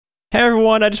Hey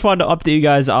everyone, I just wanted to update you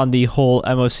guys on the whole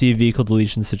MOC vehicle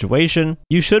deletion situation.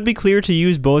 You should be clear to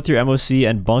use both your MOC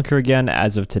and bunker again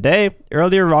as of today.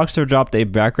 Earlier, Rockstar dropped a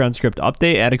background script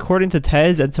update, and according to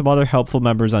Tez and some other helpful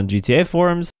members on GTA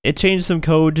forums, it changed some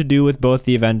code to do with both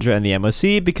the Avenger and the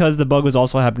MOC because the bug was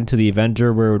also happening to the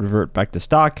Avenger where it would revert back to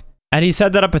stock. And he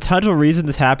said that a potential reason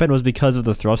this happened was because of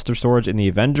the thruster storage in the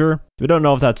Avenger. We don't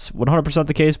know if that's 100%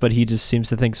 the case, but he just seems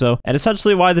to think so. And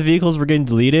essentially why the vehicles were getting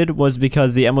deleted was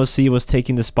because the MOC was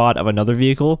taking the spot of another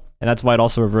vehicle, and that's why it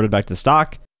also reverted back to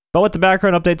stock. But with the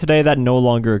background update today, that no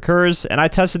longer occurs, and I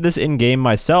tested this in-game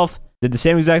myself, did the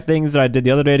same exact things that I did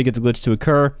the other day to get the glitch to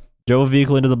occur, drove a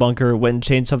vehicle into the bunker, went and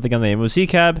changed something on the MOC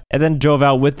cab, and then drove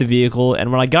out with the vehicle,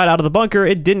 and when I got out of the bunker,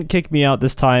 it didn't kick me out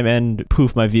this time and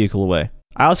poof my vehicle away.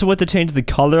 I also went to change the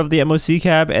color of the MOC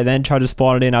cab and then tried to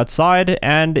spawn it in outside,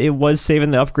 and it was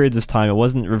saving the upgrades this time. It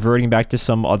wasn't reverting back to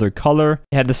some other color.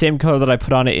 It had the same color that I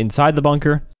put on it inside the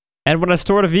bunker. And when I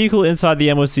stored a vehicle inside the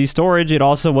MOC storage, it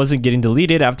also wasn't getting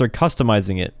deleted after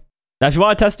customizing it. Now, if you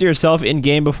want to test it yourself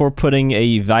in-game before putting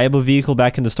a valuable vehicle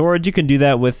back into storage, you can do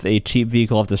that with a cheap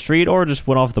vehicle off the street or just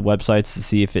one off the websites to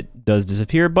see if it does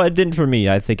disappear, but it didn't for me.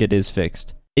 I think it is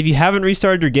fixed. If you haven't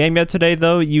restarted your game yet today,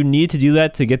 though, you need to do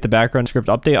that to get the background script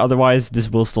update, otherwise this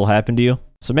will still happen to you.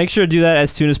 So make sure to do that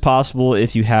as soon as possible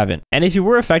if you haven't. And if you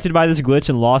were affected by this glitch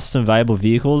and lost some valuable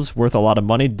vehicles worth a lot of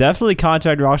money, definitely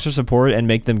contact Rockstar support and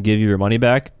make them give you your money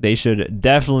back. They should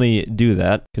definitely do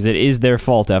that, because it is their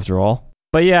fault after all.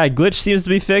 But yeah, glitch seems to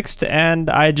be fixed, and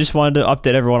I just wanted to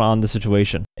update everyone on the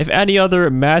situation. If any other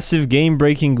massive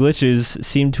game-breaking glitches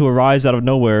seem to arise out of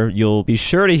nowhere, you'll be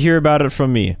sure to hear about it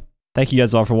from me. Thank you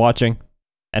guys all for watching,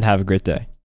 and have a great day.